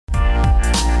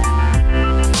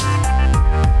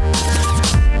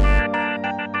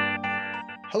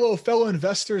Hello, fellow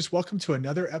investors. Welcome to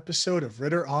another episode of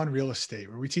Ritter on Real Estate,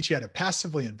 where we teach you how to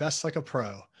passively invest like a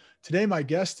pro. Today, my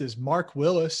guest is Mark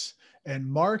Willis, and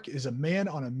Mark is a man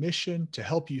on a mission to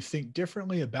help you think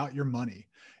differently about your money,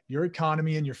 your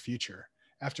economy, and your future.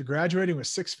 After graduating with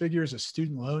 6 figures of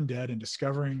student loan debt and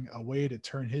discovering a way to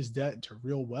turn his debt into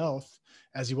real wealth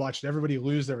as he watched everybody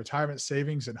lose their retirement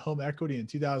savings and home equity in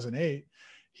 2008,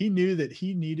 he knew that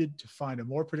he needed to find a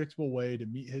more predictable way to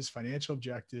meet his financial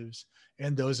objectives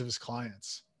and those of his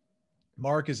clients.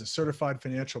 Mark is a certified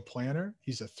financial planner.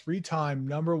 He's a 3-time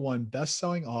 #1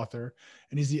 best-selling author,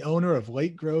 and he's the owner of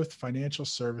Late Growth Financial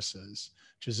Services,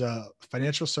 which is a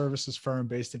financial services firm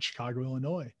based in Chicago,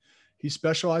 Illinois. He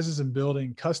specializes in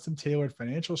building custom-tailored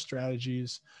financial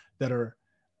strategies that are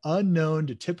unknown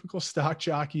to typical stock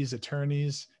jockeys,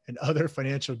 attorneys, and other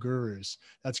financial gurus.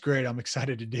 That's great. I'm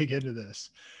excited to dig into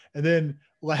this. And then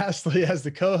lastly, as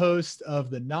the co-host of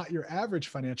the Not Your Average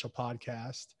Financial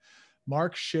podcast,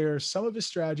 Mark shares some of his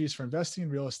strategies for investing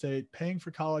in real estate, paying for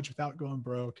college without going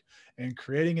broke, and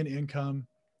creating an income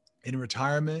in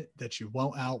retirement that you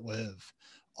won't outlive.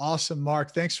 Awesome,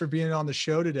 Mark. Thanks for being on the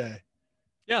show today.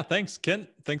 Yeah, thanks, Kent.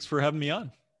 Thanks for having me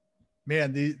on.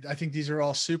 Man, I think these are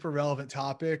all super relevant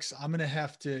topics. I'm going to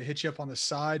have to hit you up on the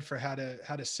side for how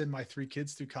to send my 3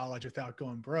 kids through college without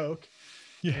going broke.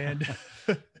 Yeah.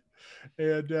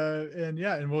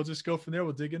 And we'll just go from there.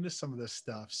 We'll dig into some of this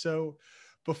stuff. So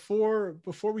before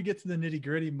we get to the nitty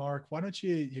gritty, Mark, why don't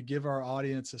you give our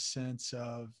audience a sense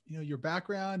of, your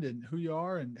background and who you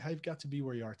are and how you've got to be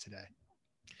where you are today?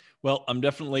 Well, I'm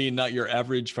definitely not your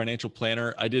average financial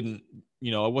planner. I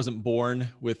wasn't born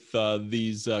with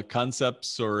these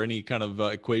concepts or any kind of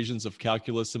equations of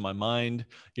calculus in my mind.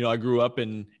 I grew up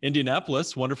in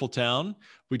Indianapolis, wonderful town.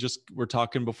 We just were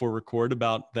talking before record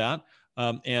about that.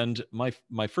 And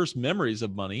my first memories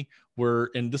of money were,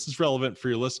 and this is relevant for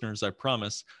your listeners, I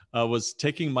promise, was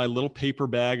taking my little paper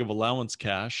bag of allowance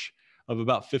cash of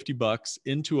about $50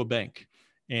 into a bank.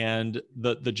 And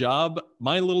the job,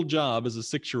 my little job as a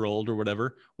 6-year-old or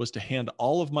whatever, was to hand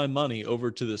all of my money over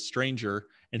to this stranger,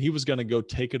 and he was going to go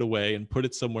take it away and put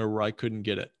it somewhere where I couldn't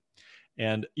get it.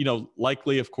 And,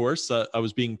 likely, of course, I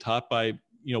was being taught by,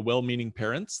 well-meaning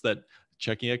parents that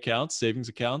checking accounts, savings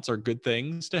accounts are good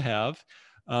things to have.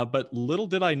 But little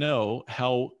did I know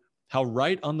how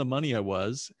right on the money I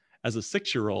was as a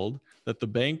 6-year-old, that the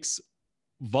bank's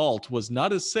vault was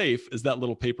not as safe as that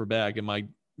little paper bag in my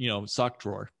sock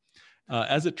drawer.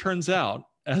 As it turns out,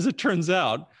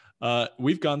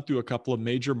 we've gone through a couple of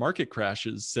major market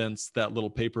crashes since that little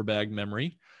paper bag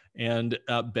memory, and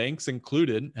banks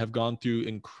included have gone through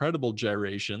incredible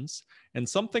gyrations. And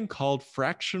something called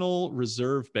fractional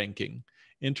reserve banking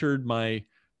entered my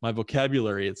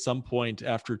vocabulary at some point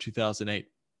after 2008.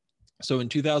 So in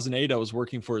 2008, I was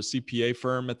working for a CPA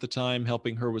firm at the time,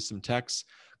 helping her with some tax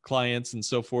clients and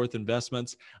so forth,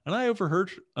 investments. And I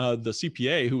overheard the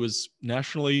CPA, who was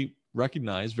nationally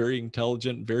recognized, very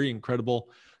intelligent, very incredible,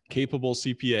 capable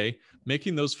CPA,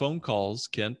 making those phone calls,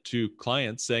 Kent, to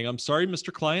clients saying, "I'm sorry,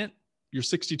 Mr. Client, you're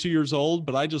 62 years old,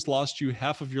 but I just lost you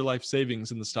half of your life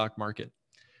savings in the stock market."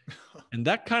 And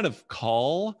that kind of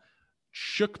call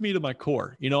shook me to my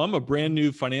core. I'm a brand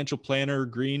new financial planner,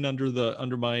 green under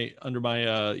my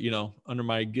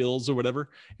gills or whatever.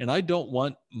 And I don't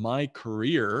want my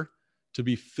career to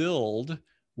be filled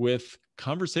with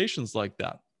conversations like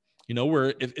that.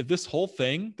 Where if this whole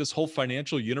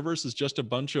financial universe is just a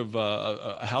bunch of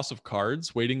a house of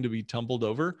cards waiting to be tumbled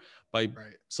over by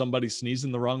somebody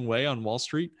sneezing the wrong way on Wall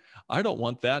Street, I don't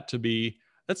want that to be.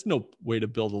 That's no way to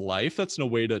build a life. That's no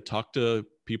way to talk to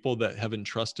people that have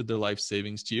entrusted their life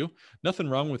savings to you. Nothing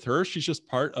wrong with her. She's just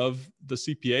part of the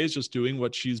CPA, is just doing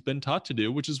what she's been taught to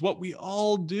do, which is what we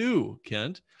all do,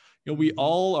 Kent. We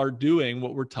all are doing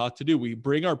what we're taught to do. We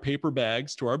bring our paper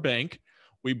bags to our bank.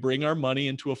 We bring our money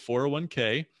into a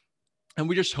 401k, and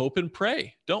we just hope and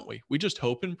pray, don't we? We just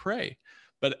hope and pray.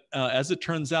 But as it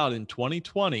turns out, in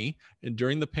 2020 and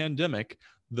during the pandemic,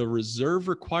 the reserve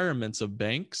requirements of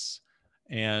banks,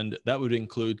 and that would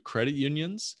include credit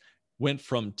unions, went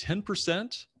from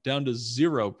 10% down to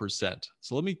 0%.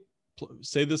 So let me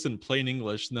say this in plain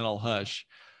English, and then I'll hush.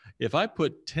 If I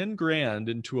put 10 grand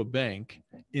into a bank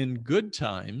in good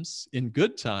times,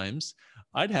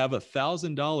 I'd have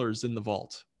 $1,000 in the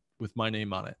vault with my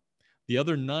name on it. The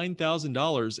other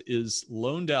 $9,000 is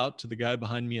loaned out to the guy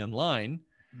behind me in line,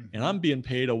 and I'm being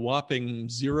paid a whopping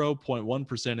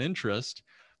 0.1% interest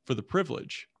for the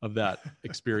privilege of that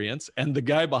experience. And the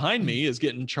guy behind me is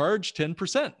getting charged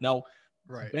 10%. Now,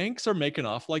 banks are making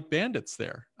off like bandits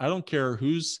there. I don't care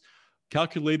whose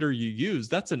calculator you use.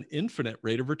 That's an infinite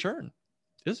rate of return,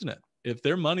 isn't it? If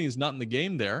their money is not in the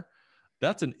game there,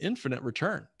 that's an infinite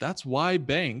return. That's why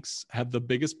banks have the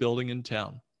biggest building in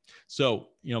town. So,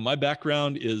 my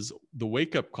background is the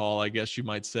wake-up call, I guess you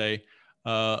might say,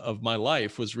 of my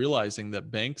life was realizing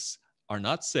that banks are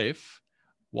not safe.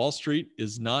 Wall Street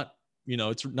is not,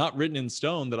 it's not written in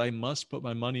stone that I must put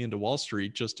my money into Wall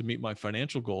Street just to meet my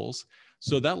financial goals.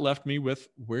 So that left me with,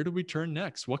 where do we turn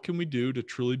next? What can we do to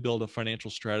truly build a financial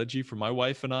strategy for my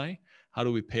wife and I? How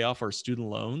do we pay off our student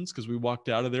loans? Because we walked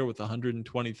out of there with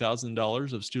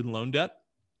 $120,000 of student loan debt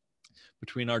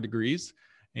between our degrees.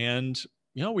 And,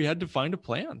 we had to find a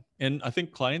plan. And I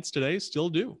think clients today still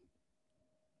do.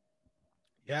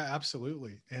 Yeah,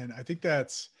 absolutely. And I think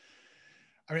that's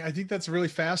really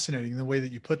fascinating the way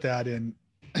that you put that in.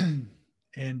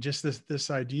 And just this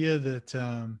idea that,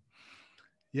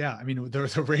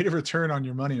 the rate of return on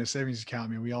your money in a savings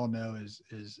account, we all know is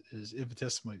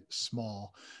infinitesimally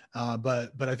small.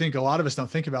 But I think a lot of us don't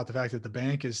think about the fact that the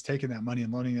bank is taking that money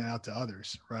and loaning it out to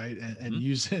others, right? And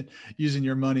using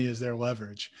your money as their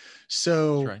leverage.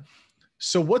 So, That's right.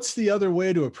 So what's the other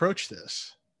way to approach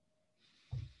this?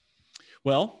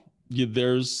 Well,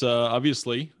 there's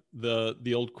obviously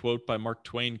the old quote by Mark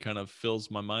Twain kind of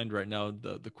fills my mind right now.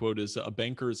 The quote is, "A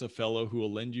banker is a fellow who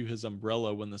will lend you his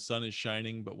umbrella when the sun is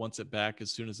shining, but wants it back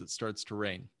as soon as it starts to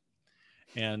rain."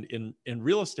 And in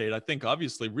real estate, I think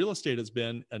obviously real estate has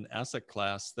been an asset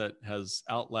class that has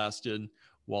outlasted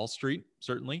Wall Street.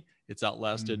 Certainly, it's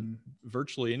outlasted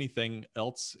virtually anything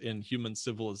else in human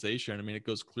civilization. It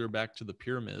goes clear back to the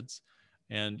pyramids,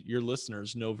 and your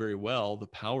listeners know very well the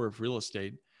power of real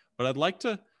estate. But I'd like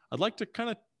to kind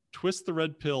of twist the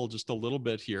red pill just a little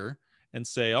bit here and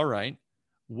say, all right,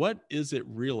 what is it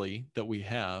really that we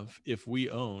have if we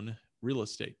own real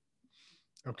estate?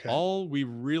 Okay. All we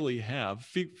really have,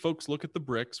 folks, look at the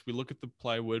bricks, we look at the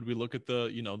plywood, we look at the,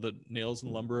 the nails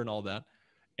and lumber and all that,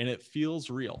 and it feels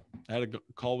real. I had a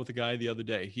call with a guy the other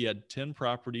day. He had 10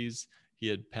 properties. He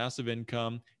had passive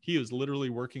income. He was literally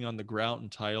working on the grout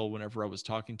and tile whenever I was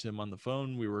talking to him on the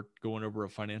phone. We were going over a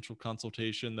financial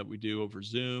consultation that we do over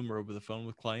Zoom or over the phone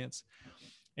with clients.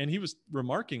 And he was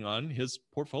remarking on his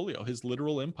portfolio, his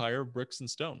literal empire of bricks and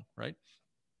stone, right?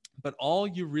 But all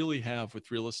you really have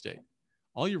with real estate,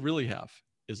 all you really have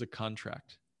is a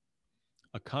contract.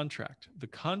 A contract. The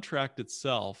contract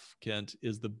itself, Kent,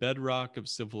 is the bedrock of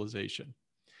civilization.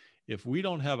 If we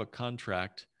don't have a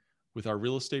contract with our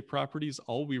real estate properties,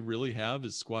 all we really have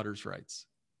is squatters' rights.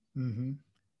 Mm-hmm.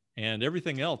 And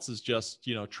everything else is just,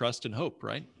 trust and hope,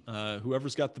 right?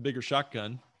 Whoever's got the bigger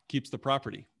shotgun keeps the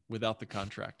property without the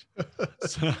contract.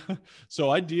 So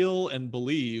I deal and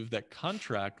believe that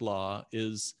contract law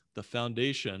is the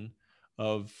foundation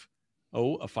of,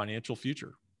 a financial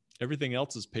future. Everything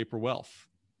else is paper wealth,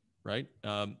 right?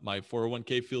 My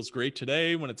 401k feels great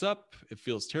today when it's up. It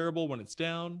feels terrible when it's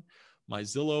down. My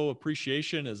Zillow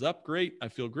appreciation is up. Great. I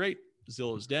feel great.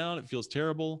 Zillow's down. It feels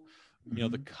terrible.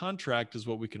 The contract is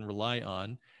what we can rely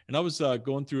on. And I was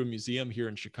going through a museum here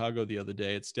in Chicago the other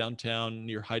day. It's downtown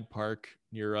near Hyde Park,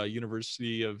 near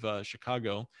University of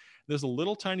Chicago. There's a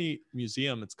little tiny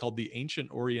museum. It's called the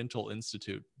Ancient Oriental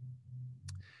Institute.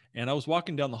 And I was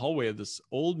walking down the hallway of this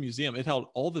old museum. It held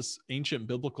all this ancient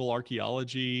biblical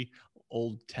archaeology,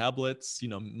 old tablets,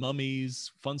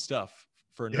 mummies, fun stuff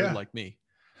for a nerd like me.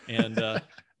 And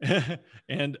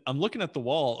and I'm looking at the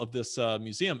wall of this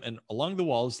museum, and along the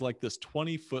wall is like this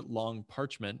 20-foot long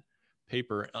parchment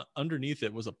paper. Underneath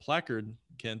it was a placard,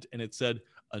 Kent, and it said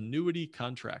annuity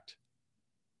contract.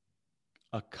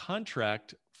 A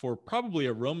contract for probably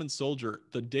a Roman soldier.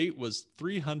 The date was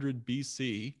 300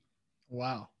 BC.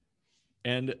 Wow.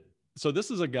 And so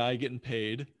this is a guy getting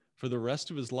paid for the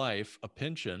rest of his life, a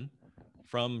pension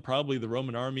from probably the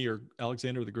Roman army or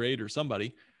Alexander the Great or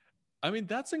somebody.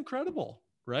 That's incredible,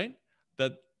 right?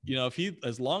 That, if he,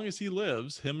 as long as he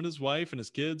lives, him and his wife and his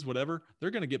kids, whatever,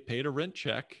 they're going to get paid a rent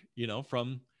check,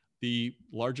 from the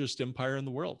largest empire in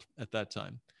the world at that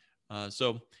time.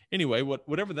 So anyway,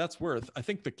 whatever that's worth, I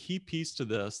think the key piece to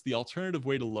this, the alternative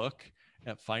way to look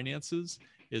at finances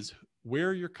is where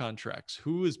are your contracts?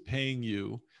 Who is paying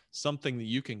you something that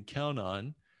you can count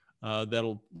on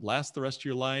that'll last the rest of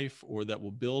your life, or that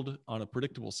will build on a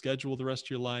predictable schedule the rest of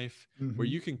your life, where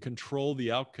you can control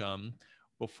the outcome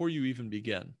before you even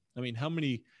begin. How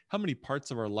many parts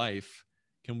of our life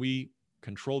can we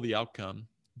control the outcome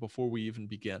before we even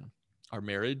begin? Our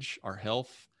marriage, our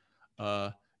health,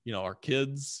 our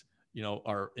kids,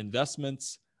 our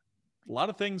investments, a lot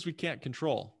of things we can't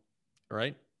control,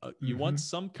 right? You want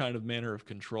some kind of manner of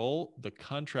control. The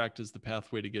contract is the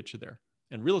pathway to get you there.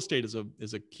 And real estate is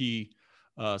a key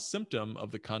symptom of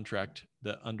the contract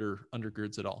that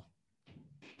undergirds it all.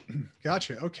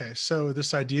 Gotcha. Okay. So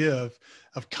this idea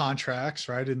of contracts,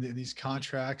 right? And these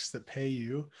contracts that pay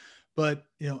you, but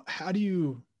how do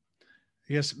you,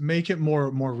 I guess, make it more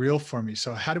real for me?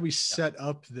 So how do we Yeah. set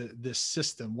up this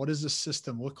system? What does the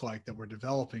system look like that we're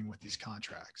developing with these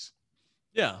contracts?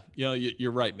 Yeah,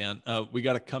 you're right, man. We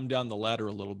got to come down the ladder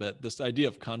a little bit. This idea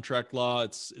of contract law,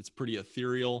 it's pretty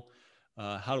ethereal.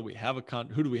 How do we have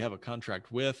who do we have a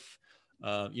contract with?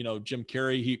 Jim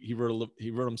Carrey, he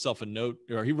wrote himself a note,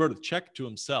 or he wrote a check to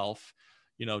himself.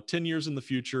 10 years in the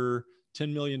future,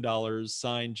 $10 million,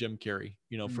 signed Jim Carrey.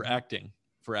 For Hmm.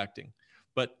 acting.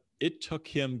 But it took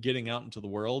him getting out into the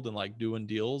world and like doing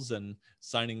deals and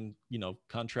signing,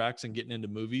 contracts and getting into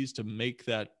movies to make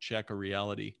that check a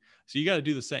reality. So you got to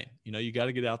do the same. You got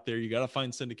to get out there. You got to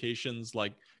find syndications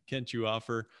like Kent you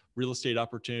offer, real estate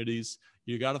opportunities.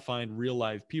 You got to find real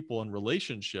life people and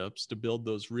relationships to build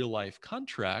those real life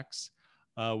contracts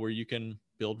where you can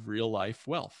build real life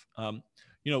wealth.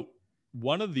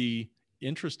 One of the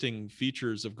interesting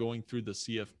features of going through the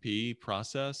CFP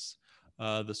process,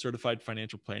 the certified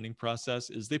financial planning process,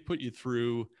 is they put you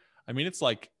through. I mean, it's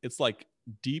like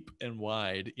deep and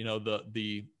wide.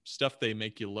 The stuff they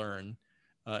make you learn.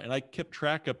 And I kept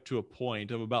track up to a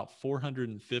point of about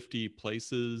 450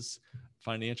 places,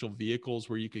 financial vehicles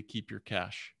where you could keep your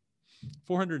cash.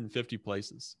 450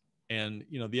 places. And,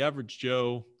 the average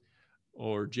Joe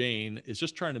or Jane is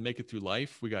just trying to make it through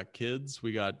life. We got kids,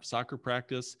 we got soccer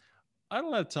practice. I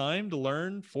don't have time to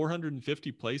learn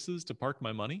 450 places to park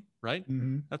my money, right?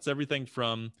 Hmm. That's everything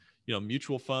from,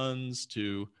 mutual funds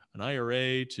to an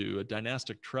IRA to a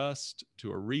dynastic trust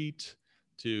to a REIT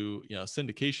to, a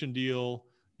syndication deal.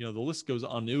 The list goes,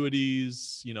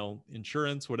 annuities,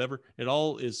 insurance, whatever.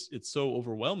 It's so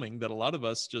overwhelming that a lot of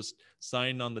us just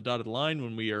sign on the dotted line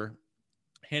when we are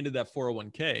handed that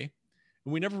 401k.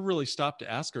 And we never really stop to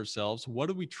ask ourselves, what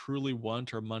do we truly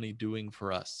want our money doing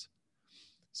for us?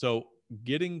 So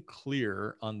getting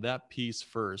clear on that piece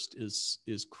first is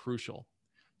crucial.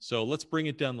 So let's bring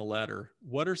it down the ladder.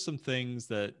 What are some things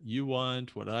that you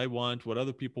want, what I want, what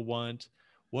other people want?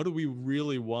 What do we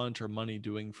really want our money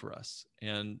doing for us?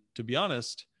 And to be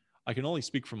honest, I can only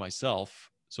speak for myself.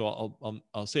 So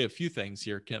I'll say a few things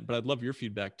here, Kent, but I'd love your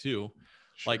feedback too.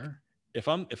 Like Sure. if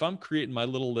I'm creating my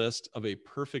little list of a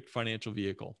perfect financial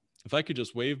vehicle, if I could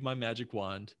just wave my magic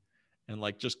wand and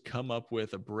like just come up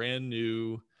with a brand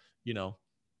new, you know,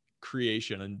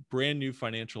 creation and brand new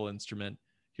financial instrument,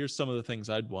 here's some of the things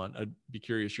I'd want. I'd be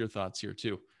curious your thoughts here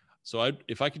too. So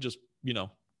if I could just,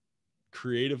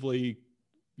 creatively,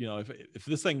 if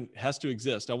this thing has to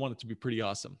exist, I want it to be pretty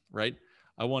awesome, right?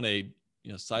 I want a,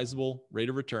 sizable rate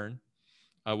of return.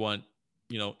 I want,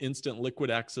 instant liquid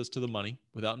access to the money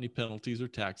without any penalties or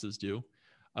taxes due.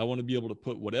 I want to be able to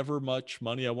put whatever much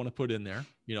money I want to put in there.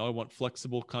 I want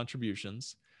flexible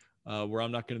contributions where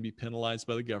I'm not going to be penalized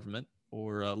by the government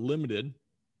or limited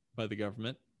by the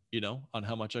government, on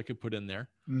how much I could put in there.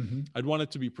 Hmm. I'd want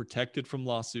it to be protected from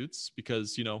lawsuits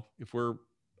because, if we're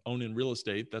owning real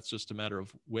estate, that's just a matter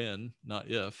of when, not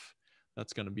if.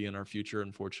 That's going to be in our future,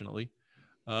 unfortunately.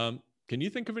 Can you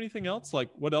think of anything else? Like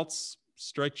what else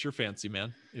strikes your fancy,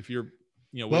 man? If you're,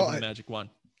 Well, waving the magic wand.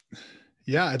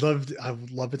 yeah, I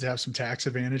would love it to have some tax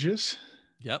advantages.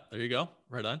 Yep. There you go.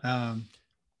 Right on. Um,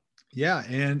 yeah.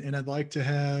 And I'd like to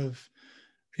have,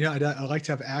 I'd like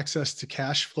to have access to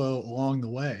cash flow along the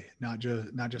way, not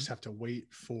just have to wait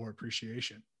for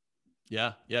appreciation.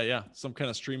 Yeah. Yeah. Yeah. Some kind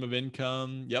of stream of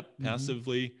income. Yep. Hmm.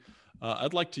 Passively.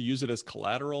 I'd like to use it as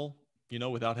collateral,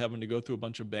 without having to go through a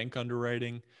bunch of bank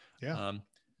underwriting. Yeah. Um,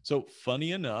 so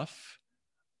funny enough,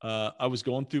 I was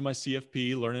going through my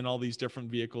CFP, learning all these different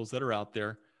vehicles that are out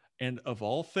there. And of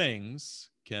all things,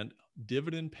 Kent,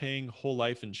 dividend paying whole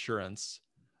life insurance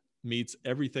meets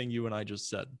everything you and I just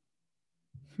said,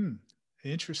 Hmm. down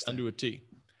Interesting. to a T,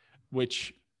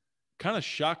 which kind of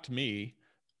shocked me.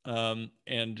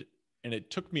 And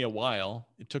it took me a while.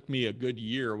 It took me a good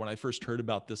year when I first heard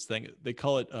about this thing. They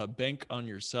call it a bank on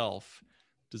yourself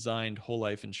designed whole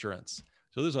life insurance.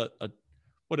 So there's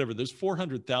there's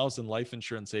 400,000 life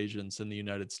insurance agents in the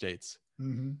United States.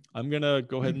 Hmm. I'm going to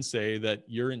go ahead and say that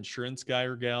your insurance guy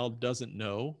or gal doesn't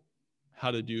know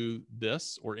how to do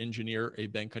this or engineer a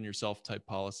bank on yourself type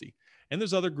policy. And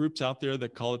there's other groups out there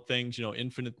that call it things,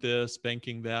 infinite this,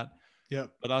 banking that.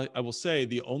 Yep. But I will say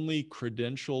the only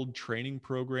credentialed training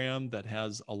program that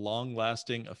has a long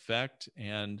lasting effect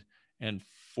and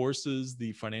forces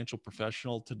the financial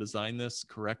professional to design this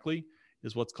correctly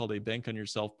is what's called a bank on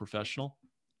yourself professional.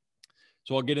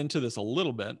 So I'll get into this a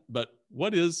little bit, but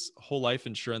what is whole life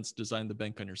insurance designed the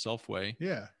bank on yourself way?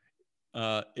 Yeah.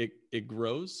 It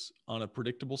grows on a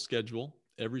predictable schedule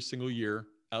every single year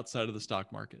outside of the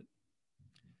stock market.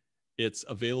 It's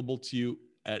available to you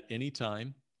at any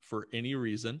time for any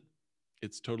reason.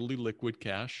 It's totally liquid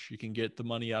cash. You can get the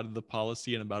money out of the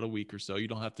policy in about a week or so. You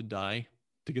don't have to die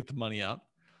to get the money out.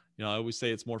 I always say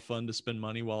it's more fun to spend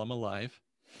money while I'm alive.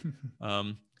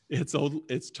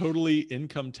 It's totally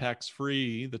income tax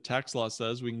free. The tax law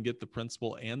says we can get the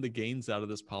principal and the gains out of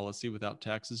this policy without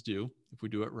taxes due if we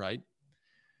do it right.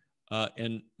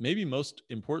 And maybe most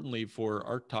importantly for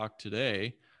our talk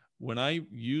today, when I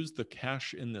use the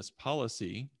cash in this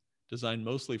policy, designed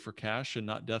mostly for cash and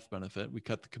not death benefit, we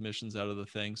cut the commissions out of the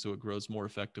thing so it grows more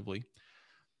effectively.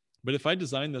 But if I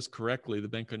design this correctly, the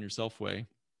bank on yourself way,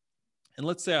 and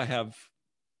let's say I have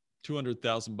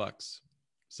 $200,000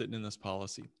 sitting in this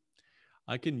policy,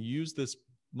 I can use this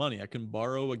money. I can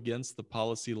borrow against the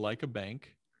policy like a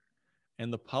bank,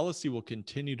 and the policy will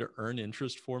continue to earn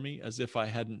interest for me as if I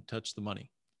hadn't touched the money.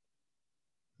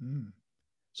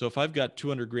 So if I've got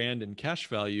 200 grand in cash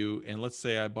value, and let's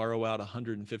say I borrow out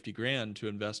 150 grand to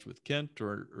invest with Kent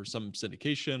or some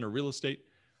syndication or real estate,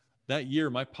 that year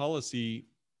my policy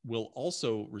will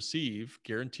also receive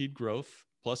guaranteed growth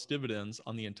plus dividends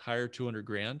on the entire 200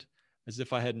 grand as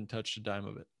if I hadn't touched a dime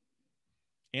of it.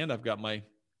 And I've got my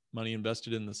money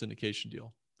invested in the syndication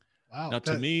deal. Wow. Now,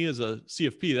 to me as a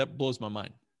CFP, that blows my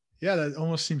mind. Yeah, that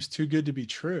almost seems too good to be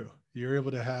true. You're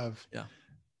able to have,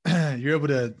 you're able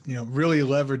to, really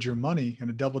leverage your money and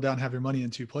to double down, have your money in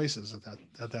two places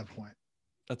at that point.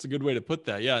 That's a good way to put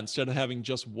that. Yeah. Instead of having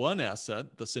just one asset,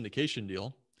 the syndication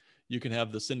deal, you can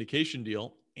have the syndication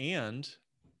deal and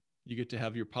you get to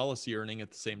have your policy earning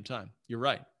at the same time. You're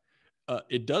right.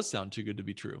 It does sound too good to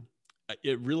be true.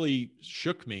 It really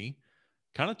shook me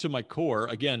kind of to my core.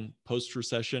 Again,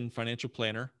 post-recession financial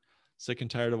planner, sick and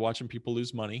tired of watching people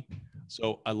lose money.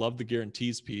 So I love the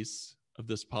guarantees piece of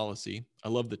this policy. I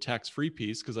love the tax-free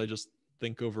piece because I just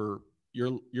think over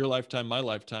your lifetime, my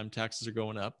lifetime, taxes are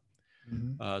going up.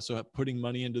 Mm-hmm. So putting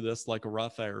money into this like a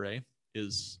Roth IRA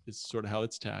is sort of how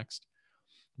it's taxed.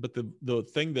 But the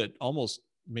thing that almost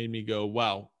made me go,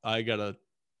 wow, I gotta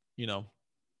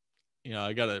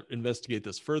investigate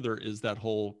this further is that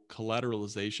whole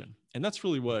collateralization. And that's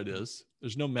really what it is.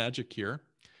 There's no magic here.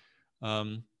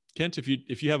 Kent,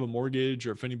 if you have a mortgage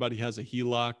or if anybody has a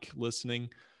HELOC listening,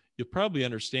 you'll probably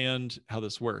understand how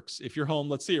this works. If your home,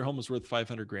 let's say your home is worth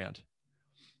 500 grand.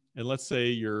 And let's say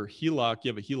your HELOC, you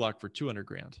have a HELOC for 200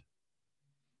 grand.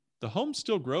 The home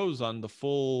still grows on the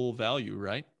full value,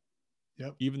 right?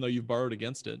 Yep. Even though you've borrowed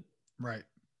against it. Right.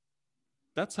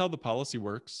 That's how the policy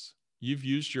works. You've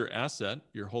used your asset,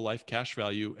 your whole life cash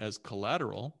value as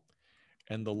collateral,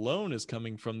 and the loan is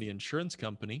coming from the insurance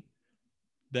company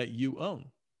that you own.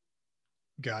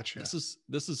 Gotcha. This is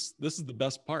the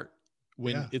best part.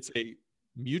 When it's a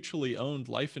mutually owned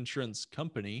life insurance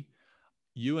company,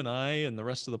 you and I and the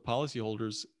rest of the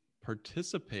policyholders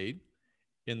participate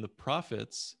in the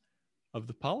profits of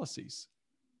the policies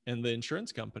and the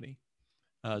insurance company.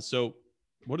 So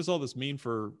what does all this mean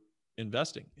for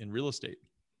investing in real estate?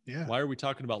 Yeah. Why are we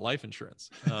talking about life insurance?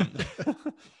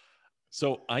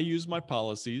 So I use my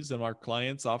policies, and our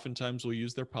clients oftentimes will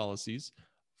use their policies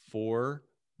for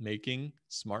making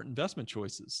smart investment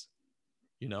choices.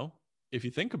 If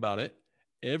you think about it,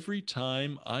 every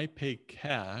time I pay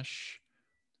cash,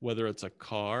 whether it's a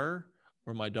car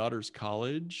or my daughter's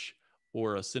college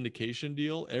or a syndication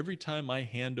deal, every time I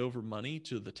hand over money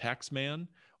to the tax man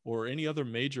or any other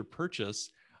major purchase,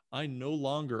 I no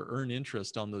longer earn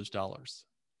interest on those dollars.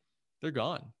 They're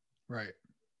gone. Right.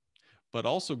 But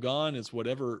also gone is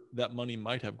whatever that money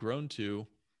might have grown to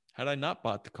had I not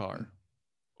bought the car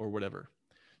or whatever,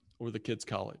 or the kid's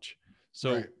college.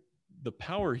 So the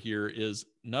power here is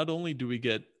not only do we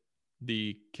get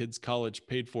the kid's college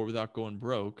paid for without going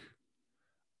broke,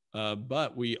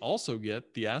 but we also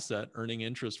get the asset earning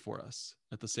interest for us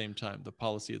at the same time, the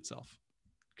policy itself.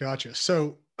 Gotcha.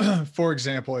 So for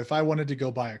example, if I wanted to go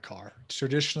buy a car,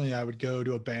 traditionally I would go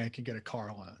to a bank and get a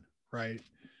car loan, right?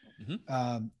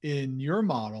 Mm-hmm. In your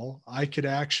model, I could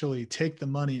actually take the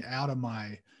money out of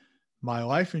my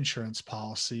life insurance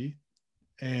policy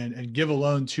and give a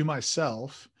loan to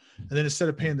myself. And then instead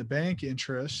of paying the bank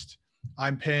interest,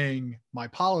 I'm paying my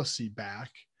policy back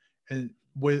and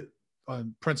with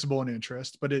principal and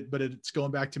interest, but it's going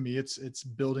back to me. It's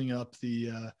building up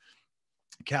the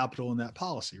capital in that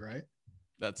policy, right?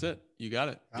 That's it. You got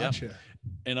it. Gotcha. Yeah.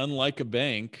 And unlike a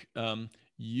bank,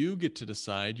 you get to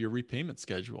decide your repayment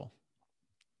schedule.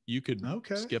 You could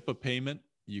skip a payment.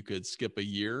 You could skip a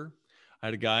year. I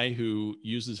had a guy who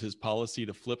uses his policy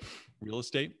to flip real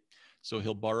estate. So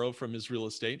he'll borrow from his real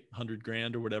estate, 100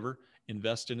 grand or whatever,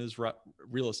 invest in his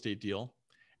real estate deal,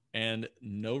 and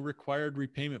no required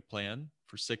repayment plan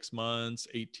for 6 months,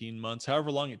 18 months,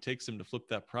 however long it takes him to flip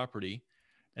that property.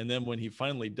 And then when he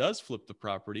finally does flip the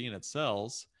property and it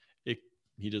sells,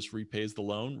 he just repays the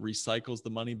loan, recycles the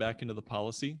money back into the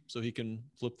policy so he can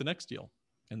flip the next deal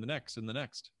and the next and the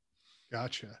next.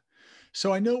 Gotcha.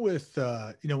 So I know with,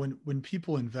 when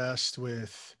people invest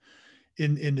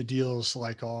in the deals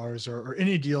like ours, or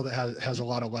any deal that has a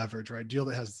lot of leverage, right? Deal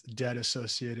that has debt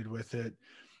associated with it,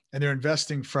 and they're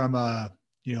investing from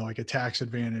like a tax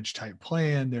advantage type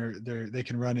plan, they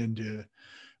can run into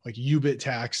like UBIT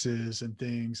taxes and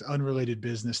things, unrelated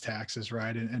business taxes,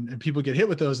 right? And people get hit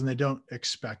with those and they don't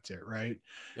expect it, right?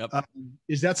 Yep.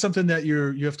 Is that something that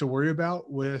you have to worry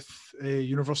about with a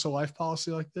universal life policy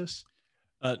like this?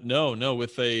 No.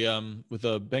 With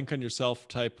a bank on yourself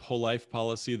type whole life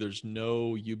policy, there's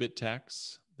no UBIT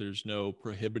tax. There's no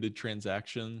prohibited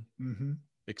transaction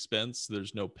expense.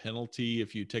 There's no penalty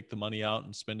if you take the money out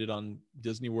and spend it on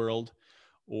Disney World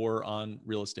or on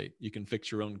real estate. You can fix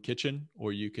your own kitchen,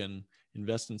 or you can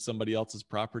invest in somebody else's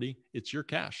property. It's your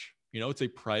cash. It's a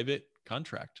private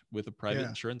contract with a private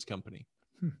insurance company.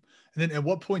 And then at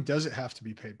what point does it have to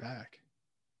be paid back?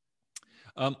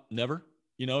 Never.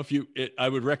 I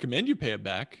would recommend you pay it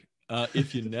back.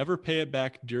 If you never pay it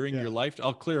back during your life,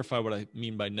 I'll clarify what I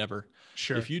mean by never.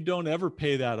 Sure. If you don't ever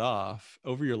pay that off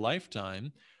over your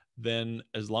lifetime, then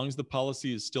as long as the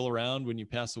policy is still around when you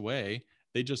pass away,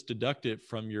 they just deduct it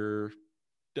from your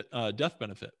death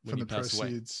benefit when you pass away. From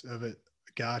the proceeds of it.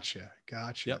 Gotcha.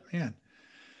 Yep. Man.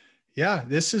 Yeah,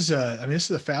 this is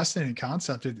a fascinating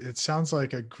concept. It sounds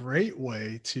like a great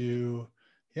way to,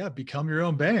 become your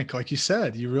own bank. Like you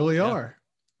said, you really are.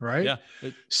 Right. Yeah.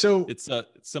 It's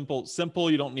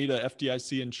simple. You don't need a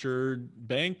FDIC insured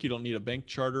bank. You don't need a bank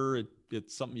charter.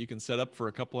 It's something you can set up for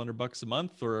a couple $100 a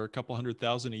month or a couple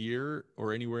 $100,000 a year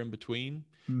or anywhere in between.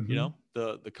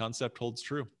 The concept holds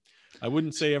true. I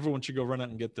wouldn't say everyone should go run out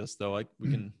and get this though.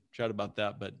 We can chat about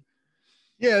that, but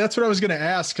yeah, that's what I was going to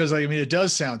ask. Cause it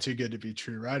does sound too good to be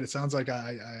true, right? It sounds like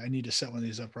I need to set one of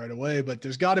these up right away, but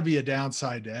there's gotta be a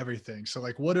downside to everything. So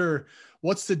like,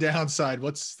 what's the downside?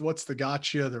 What's the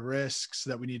gotcha, the risks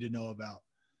that we need to know about?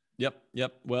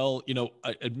 Yep. Well,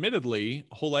 admittedly,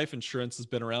 whole life insurance has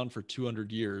been around for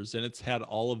 200 years and it's had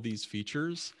all of these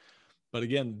features, but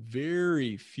again,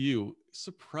 very few,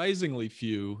 surprisingly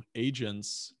few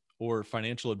agents or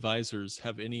financial advisors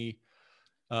have any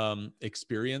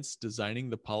experience designing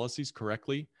the policies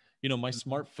correctly. My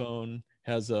smartphone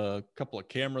has a couple of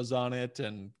cameras on it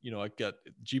and, I got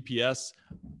GPS.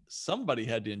 Somebody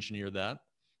had to engineer that.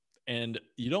 And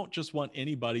you don't just want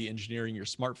anybody engineering your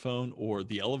smartphone or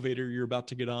the elevator you're about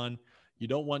to get on. You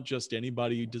don't want just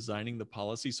anybody designing the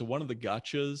policy. So one of the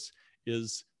gotchas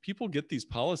is people get these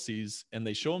policies and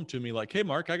they show them to me like, hey,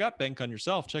 Mark, I got bank on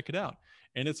yourself. Check it out.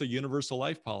 And it's a universal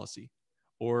life policy.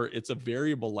 Or it's a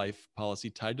variable life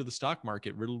policy tied to the stock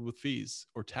market, riddled with fees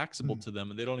or taxable to them,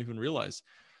 and they don't even realize.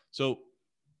 So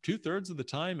 2/3 of the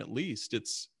time, at least,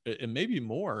 it may be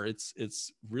more.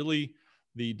 It's really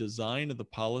the design of the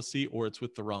policy, or it's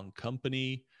with the wrong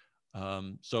company.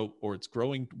 Or it's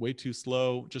growing way too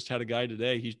slow. Just had a guy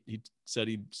today. He said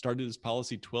he started his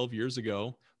policy 12 years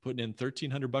ago, putting in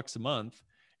 $1,300 a month,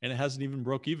 and it hasn't even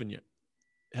broken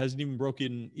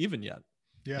even yet.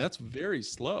 Yeah, that's very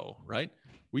slow, right?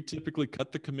 We typically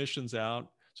cut the commissions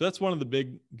out. So that's one of the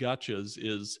big gotchas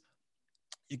is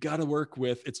you got to work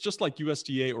with, it's just like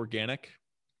USDA organic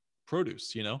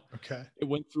produce, Okay. It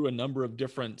went through a number of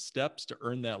different steps to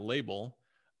earn that label.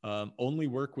 Only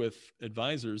work with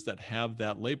advisors that have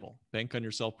that label, bank on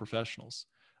yourself professionals.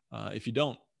 If you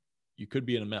don't, you could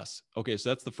be in a mess. Okay. So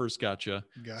that's the first gotcha.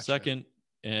 Second,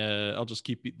 I'll just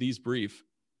keep these brief.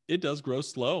 It does grow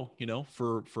slow,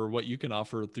 for what you can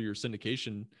offer through your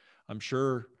syndication. I'm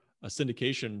sure a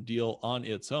syndication deal on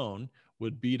its own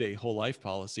would beat a whole life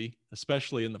policy,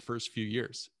 especially in the first few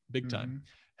years, big time.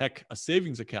 Heck, a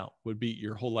savings account would beat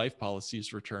your whole life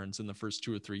policy's returns in the first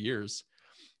 2 or 3 years.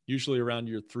 Usually around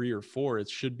year 3 or 4, it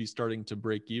should be starting to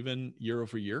break even year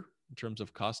over year in terms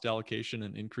of cost allocation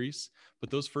and increase. But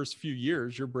those first few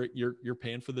years, you're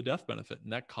paying for the death benefit,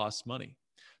 and that costs money.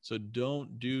 So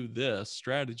don't do this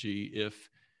strategy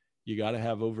if you got to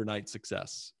have overnight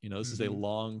success. This is a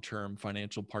long-term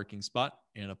financial parking spot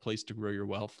and a place to grow your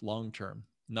wealth long-term,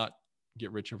 not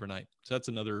get rich overnight. So that's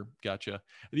another gotcha.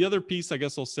 The other piece, I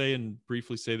guess I'll say and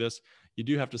briefly say this, you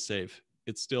do have to save.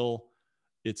 It still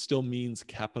means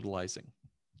capitalizing.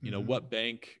 What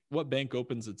bank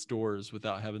opens its doors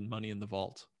without having money in the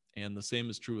vault? And the same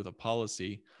is true with a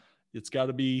policy. It's got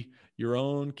to be your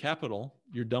own capital.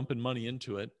 You're dumping money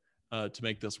into it to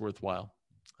make this worthwhile.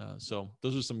 So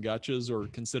those are some gotchas or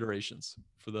considerations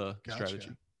for the strategy.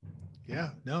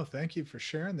 Yeah, no, thank you for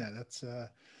sharing that. That's, I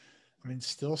mean,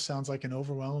 still sounds like an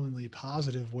overwhelmingly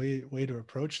positive way to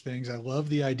approach things. I love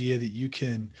the idea that you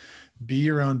can be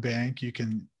your own bank. You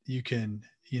can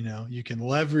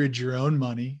leverage your own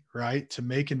money, right, to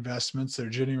make investments that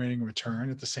are generating a return.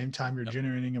 At the same time, you're Yep.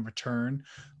 generating a return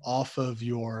off of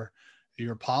your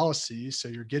policy, so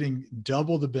you're getting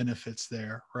double the benefits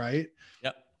there, right?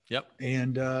 Yep. Yep.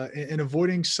 And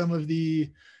avoiding some of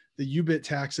the UBIT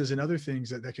taxes and other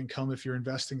things that can come if you're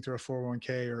investing through a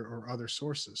 401k or other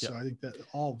sources. So Yep. I think that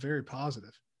all very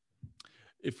positive.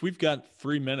 If we've got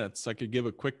 3 minutes, I could give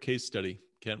a quick case study.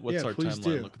 Kent, what's Yeah, our please timeline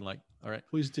do. looking like? All right.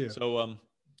 Please do.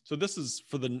 So this is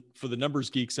for the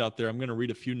numbers geeks out there. I'm going to read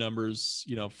a few numbers.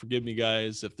 Forgive me,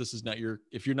 guys, if this is not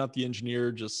if you're not the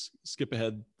engineer, just skip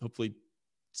ahead. Hopefully,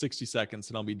 60 seconds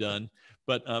and I'll be done.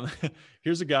 But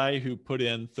here's a guy who put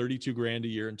in 32 grand a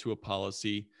year into a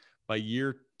policy. By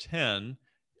year 10,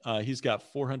 he's got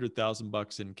 400,000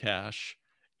 bucks in cash.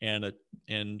 And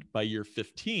by year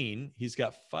 15, he's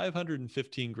got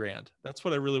 515 grand. That's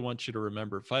what I really want you to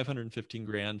remember. 515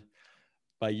 grand.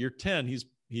 By year 10,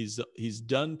 he's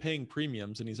done paying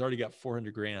premiums and he's already got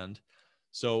 400 grand.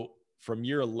 So from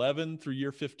year 11 through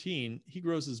year 15, he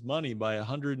grows his money by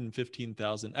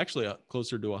 115,000, actually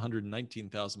closer to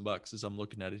 119,000 bucks as I'm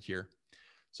looking at it here.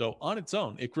 So on its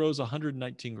own, it grows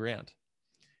 119 grand.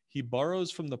 He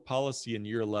borrows from the policy in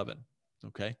year 11.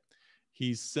 Okay.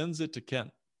 He sends it to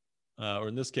Kent. Or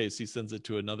in this case, he sends it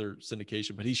to another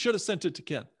syndication, but he should have sent it to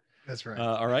Kent. That's right.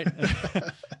 All right.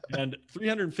 And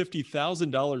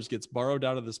 $350,000 gets borrowed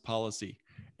out of this policy.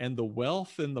 And the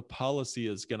wealth in the policy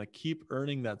is going to keep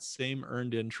earning that same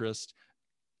earned interest,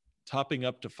 topping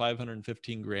up to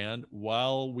 515 grand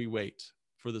while we wait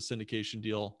for the syndication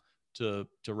deal to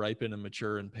ripen and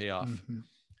mature and pay off. Mm-hmm.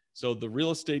 So the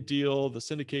real estate deal, the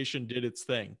syndication did its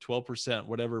thing, 12%,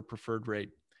 whatever preferred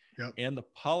rate. Yep. And the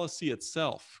policy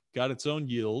itself got its own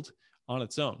yield on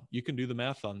its own. You can do the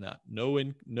math on that.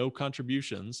 No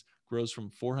contributions, grows from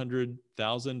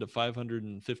 400,000 to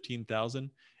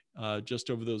 515,000 just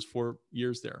over those 4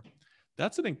 years there.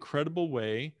 That's an incredible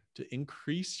way to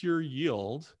increase your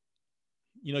yield.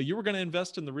 You were going to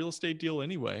invest in the real estate deal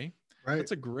anyway. Right.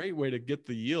 That's a great way to get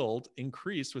the yield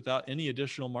increased without any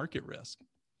additional market risk.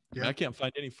 Yeah. I can't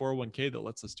find any 401k that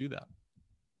lets us do that.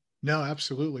 No,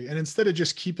 absolutely. And instead of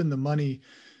just keeping the money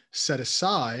set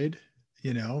aside,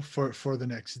 for the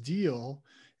next deal,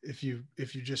 if you're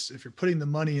putting the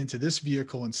money into this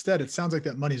vehicle instead, it sounds like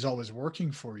that money is always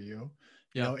working for you.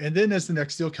 And then as the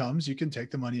next deal comes, you can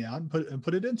take the money out and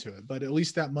put it into it. But at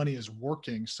least that money is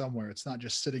working somewhere. It's not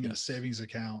just sitting in a savings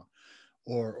account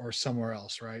or somewhere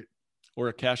else, right? Or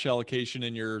a cash allocation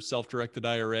in your self-directed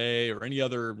IRA or any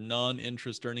other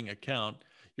non-interest earning account.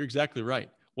 You're exactly right.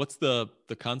 What's the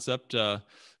concept?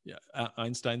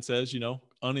 Einstein says,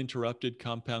 uninterrupted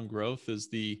compound growth is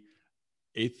the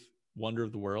eighth wonder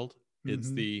of the world. Mm-hmm.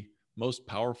 It's the most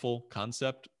powerful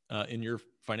concept in your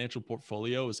financial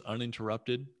portfolio is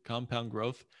uninterrupted compound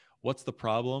growth. What's the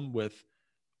problem with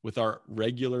our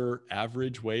regular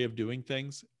average way of doing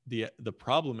things? The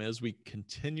problem is we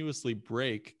continuously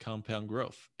break compound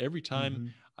growth. Every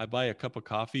time I buy a cup of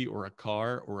coffee or a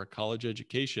car or a college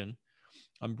education,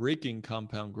 I'm breaking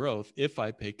compound growth if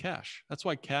I pay cash. That's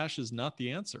why cash is not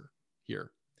the answer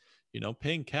here.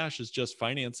 Paying cash is just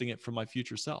financing it for my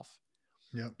future self.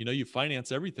 Yeah. You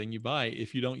finance everything you buy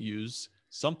if you don't use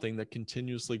something that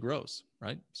continuously grows,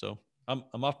 right? So I'm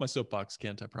off my soapbox,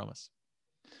 Kent, I promise.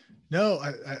 No,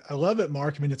 I love it,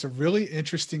 Mark. I mean, it's a really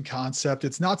interesting concept.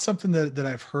 It's not something that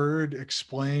I've heard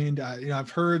explained.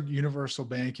 I've heard universal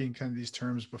banking, kind of these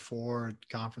terms before at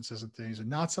conferences and things, and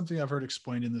not something I've heard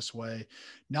explained in this way.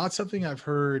 Not something I've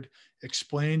heard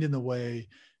explained in the way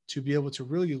to be able to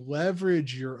really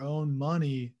leverage your own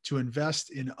money to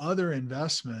invest in other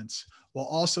investments while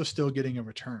also still getting a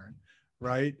return,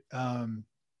 right? And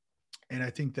I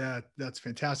think that's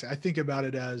fantastic. I think about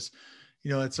it as,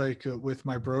 it's like with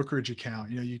my brokerage account,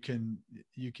 you can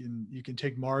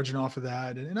take margin off of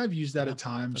that. And I've used that at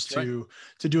times to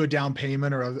do a down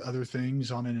payment or other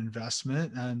things on an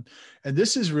investment. And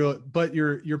this is real, but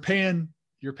you're paying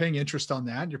interest on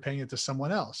that. You're paying it to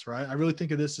someone else, right? I really think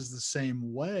of this as the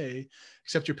same way,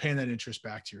 except you're paying that interest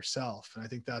back to yourself. And I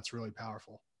think that's really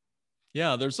powerful.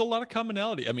 Yeah. There's a lot of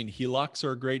commonality. I mean, HELOCs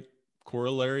are a great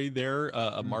corollary there,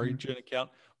 a margin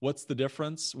account. What's the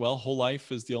difference? Well, whole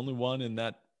life is the only one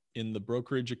in the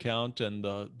brokerage account and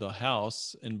the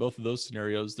house. In both of those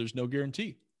scenarios, there's no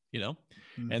guarantee,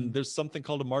 and there's something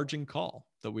called a margin call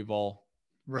that we've all,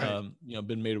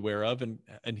 been made aware of. And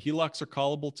HELOCs are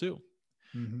callable too.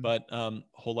 But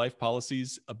whole life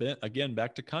policies, again,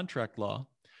 back to contract law,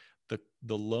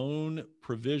 the loan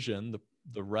provision,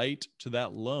 the right to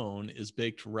that loan is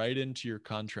baked right into your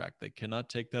contract. They cannot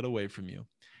take that away from you.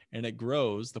 And it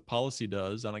grows, the policy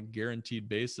does, on a guaranteed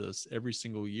basis every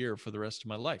single year for the rest of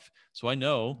my life. So I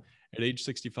know at age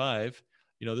 65,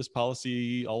 this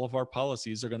policy, all of our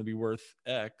policies are going to be worth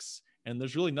X, and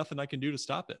there's really nothing I can do to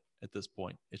stop it at this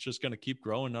point. It's just going to keep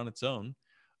growing on its own.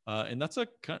 And that's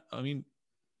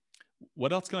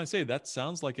what else can I say? That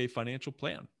sounds like a financial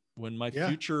plan when my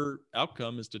future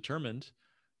outcome is determined,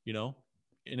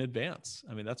 in advance.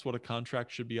 I mean, that's what a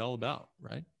contract should be all about,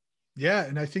 right? Yeah.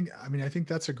 And I think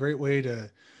that's a great way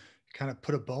to kind of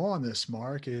put a bow on this,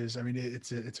 Mark. It's an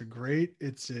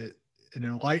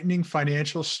enlightening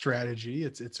financial strategy.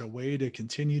 It's a way to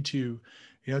continue to,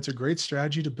 it's a great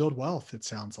strategy to build wealth, it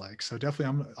sounds like. So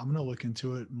definitely I'm going to look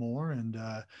into it more and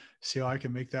see how I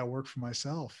can make that work for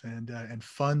myself and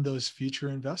fund those future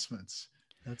investments.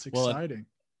 That's exciting.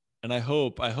 And I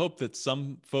hope that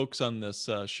some folks on this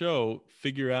show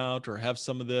figure out or have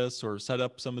some of this or set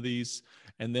up some of these,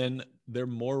 and then they're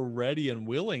more ready and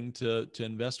willing to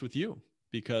invest with you.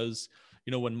 Because,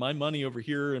 when my money over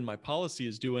here in my policy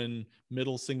is doing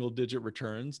middle single digit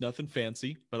returns, nothing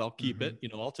fancy, but I'll keep it,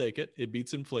 I'll take it. It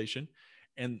beats inflation.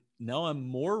 And now I'm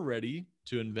more ready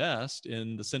to invest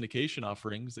in the syndication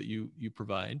offerings that you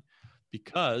provide,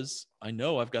 because I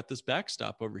know I've got this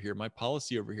backstop over here, my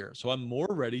policy over here. So I'm more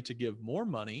ready to give more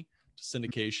money to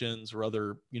syndications or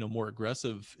other, more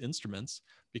aggressive instruments,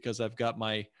 because I've got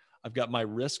my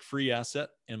risk-free asset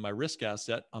and my risk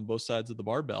asset on both sides of the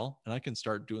barbell, and I can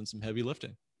start doing some heavy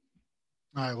lifting.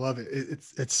 I love it.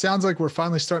 It sounds like we're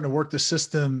finally starting to work the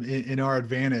system in our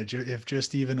advantage, if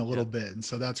just even a little bit. And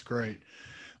so that's great.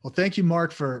 Well, thank you,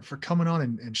 Mark, for coming on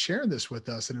and sharing this with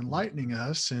us and enlightening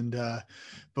us. And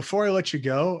before I let you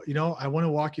go, I want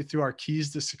to walk you through our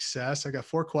keys to success. I got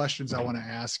 4 questions I want to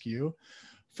ask you.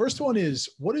 First one is,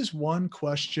 what is one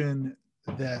question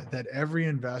that every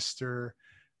investor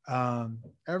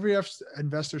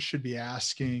should be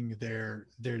asking their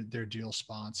deal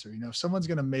sponsor? If someone's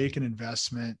going to make an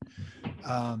investment,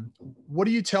 what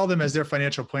do you tell them as their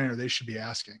financial planner they should be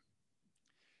asking?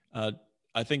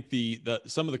 I think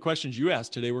some of the questions you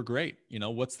asked today were great.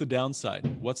 What's the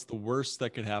downside? What's the worst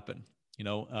that could happen?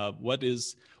 What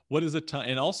is a time?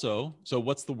 And also, so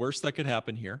what's the worst that could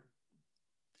happen here?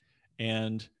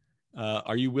 And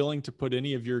are you willing to put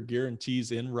any of your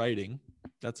guarantees in writing?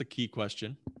 That's a key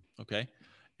question. Okay.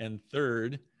 And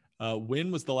third,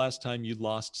 when was the last time you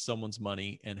lost someone's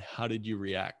money, and how did you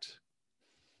react?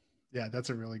 Yeah, that's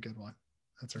a really good one.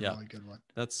 Really good one.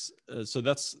 That's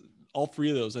all 3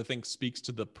 of those, I think, speaks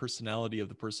to the personality of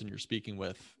the person you're speaking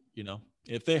with.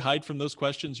 If they hide from those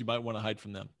questions, you might want to hide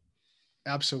from them.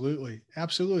 Absolutely.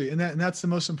 Absolutely. And that's the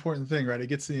most important thing, right? It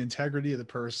gets the integrity of the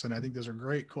person. I think those are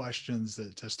great questions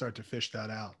to start to fish that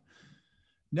out.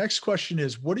 Next question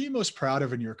is, what are you most proud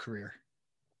of in your career?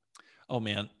 Oh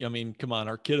man. I mean, come on,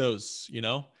 our kiddos,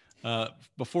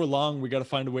 before long, we got to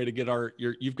find a way to get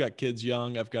you've got kids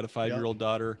young. I've got a 5-year-old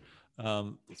daughter.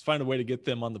 Let's find a way to get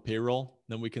them on the payroll.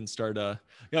 Then we can start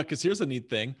cause here's a neat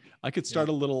thing. I could start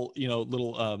a little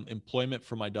employment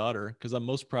for my daughter, cause I'm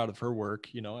most proud of her work.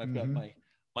 I've got my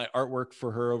artwork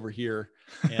for her over here,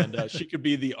 and she could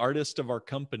be the artist of our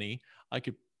company. I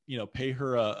could, pay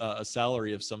her a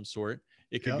salary of some sort.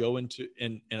 It could go into,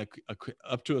 and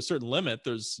up to a certain limit,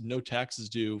 there's no taxes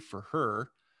due for her.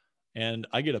 And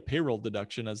I get a payroll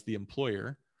deduction as the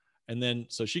employer. And then,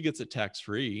 so she gets it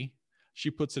tax-free. She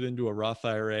puts it into a Roth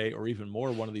IRA, or even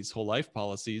more, one of these whole life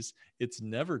policies. It's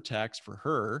never taxed for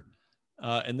her.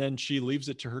 And then she leaves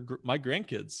it to my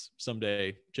grandkids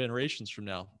someday, generations from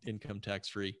now, income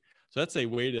tax-free. So that's a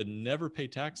way to never pay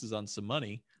taxes on some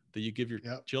money that you give your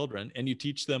children. And you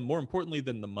teach them, more importantly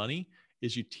than the money,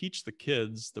 is you teach the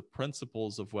kids the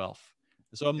principles of wealth.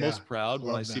 And so I'm most proud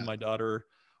when I see my daughter,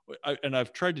 and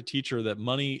I've tried to teach her that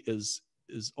money is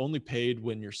only paid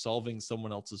when you're solving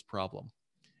someone else's problem.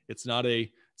 It's not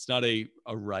a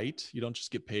right. You don't just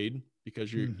get paid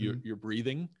because you're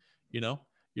breathing. You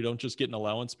don't just get an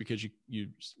allowance because you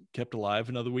kept alive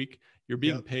another week. You're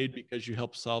being paid because you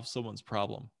help solve someone's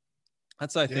problem.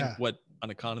 That's, I think, what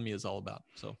an economy is all about.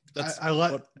 So that's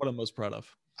what I'm most proud of.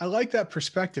 I like that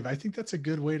perspective. I think that's a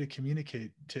good way to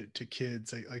communicate to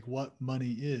kids, like what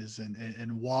money is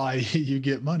and why you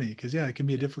get money. Cause it can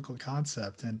be a difficult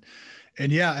concept. And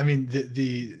I mean,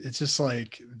 it's just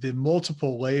like the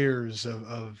multiple layers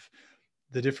of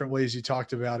the different ways you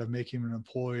talked about of making an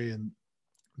employee and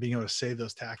being able to save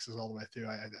those taxes all the way through.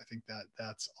 I think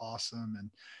that's awesome. And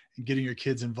getting your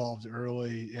kids involved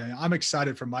early. And I'm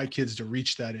excited for my kids to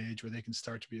reach that age where they can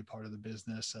start to be a part of the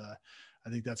business. I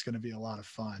think that's going to be a lot of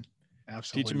fun. Teach them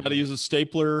Absolutely. how to use a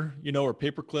stapler, or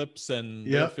paper clips, and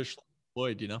they're Yep. officially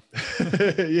employed.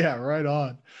 Yeah, right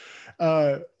on.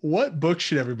 What book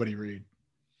should everybody read?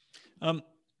 Um,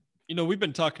 we've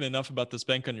been talking enough about this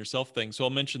bank on yourself thing, so I'll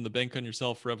mention the Bank on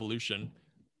Yourself Revolution.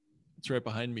 It's right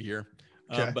behind me here.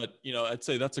 Okay. But I'd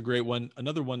say that's a great one.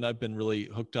 Another one I've been really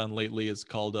hooked on lately is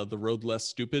called The Road Less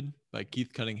Stupid by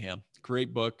Keith Cunningham.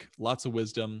 Great book, lots of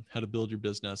wisdom, how to build your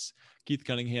business. Keith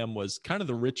Cunningham was kind of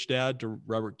the rich dad to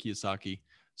Robert Kiyosaki.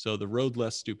 So The Road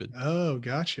Less Stupid. Oh,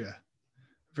 gotcha.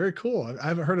 Very cool. I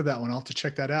haven't heard of that one. I'll have to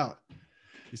check that out.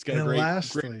 He's got And a then great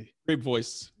lastly,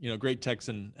 voice, great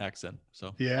Texan accent.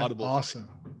 So yeah, audible. awesome.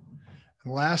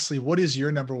 And lastly, what is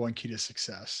your number one key to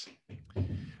success?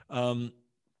 I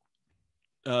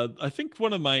think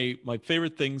one of my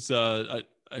favorite things, I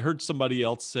heard somebody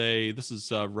else say, this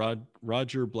is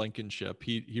Roger Blankenship.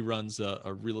 He runs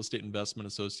a real estate investment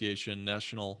association,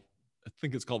 national, I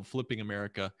think it's called Flipping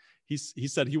America. He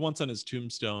said he wants on his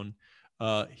tombstone,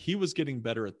 he was getting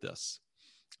better at this.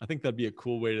 I think that'd be a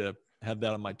cool way to have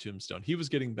that on my tombstone. He was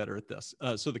getting better at this.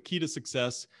 So the key to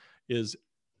success is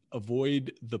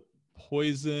avoid the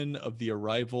poison of the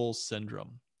arrival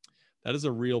syndrome. That is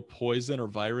a real poison or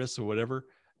virus or whatever.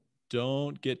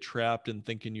 Don't get trapped in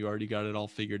thinking you already got it all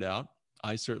figured out.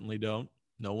 I certainly don't.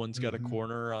 No one's got a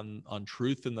corner on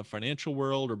truth in the financial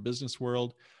world or business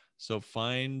world. So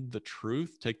find the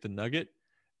truth, take the nugget,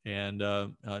 and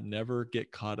never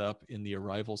get caught up in the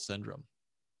arrival syndrome.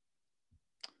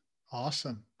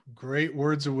 Awesome. Great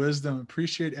words of wisdom.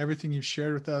 Appreciate everything you've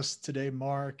shared with us today,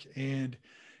 Mark. And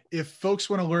if folks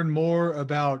want to learn more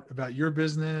about your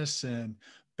business and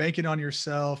banking on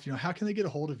yourself, how can they get a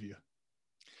hold of you?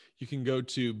 You can go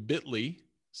to bit.ly/Mark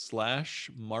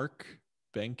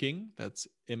Banking. That's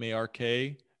MARK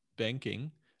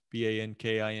Banking,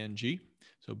 BANKING.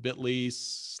 So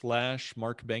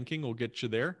bit.ly/Mark Banking will get you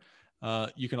there.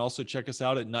 You can also check us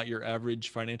out at Not Your Average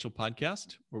Financial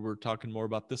Podcast, where we're talking more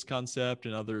about this concept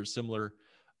and other similar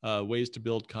ways to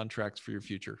build contracts for your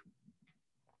future.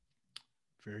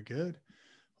 Very good.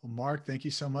 Well, Mark, thank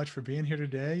you so much for being here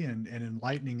today and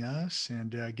enlightening us and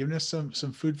giving us some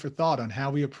food for thought on how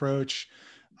we approach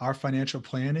our financial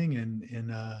planning and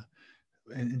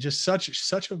just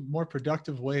such a more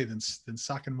productive way than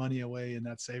socking money away in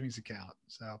that savings account.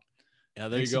 So yeah,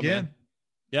 there you go, again, man.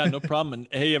 Yeah, no problem. And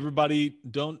hey, everybody,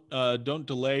 don't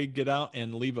delay. Get out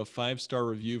and leave a 5-star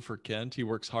review for Kent. He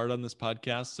works hard on this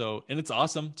podcast. And it's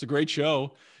awesome. It's a great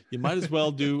show. You might as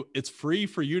well it's free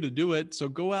for you to do it. So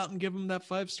go out and give him that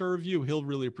 5-star review. He'll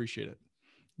really appreciate it.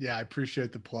 Yeah, I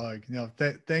appreciate the plug.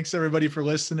 Thanks everybody for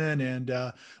listening, and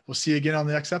we'll see you again on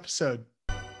the next episode.